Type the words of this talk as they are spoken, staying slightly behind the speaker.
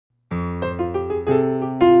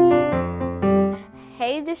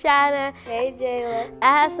Hey, Jashawna. Hey, Jayla.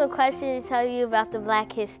 I have some questions to tell you about the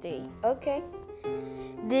Black history. Okay.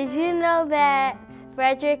 Did you know that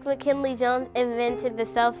Frederick McKinley Jones invented the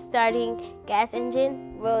self-starting gas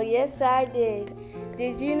engine? Well, yes, I did.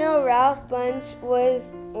 Did you know Ralph Bunche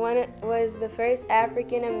was the first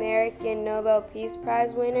African American Nobel Peace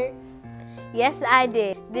Prize winner? Yes, I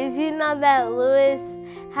did. Did you know that Lewis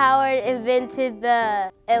Howard invented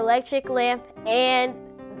the electric lamp and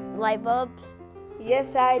light bulbs?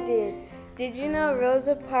 Yes, I did. Did you know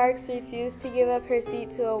Rosa Parks refused to give up her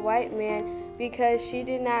seat to a white man because she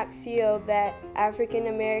did not feel that African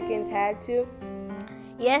Americans had to?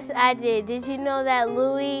 Yes, I did. Did you know that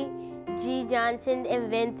Louis G. Johnson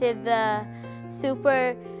invented the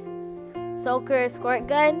super soaker squirt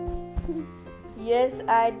gun? Yes,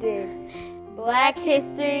 I did. Black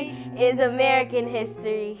history is American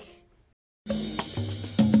history.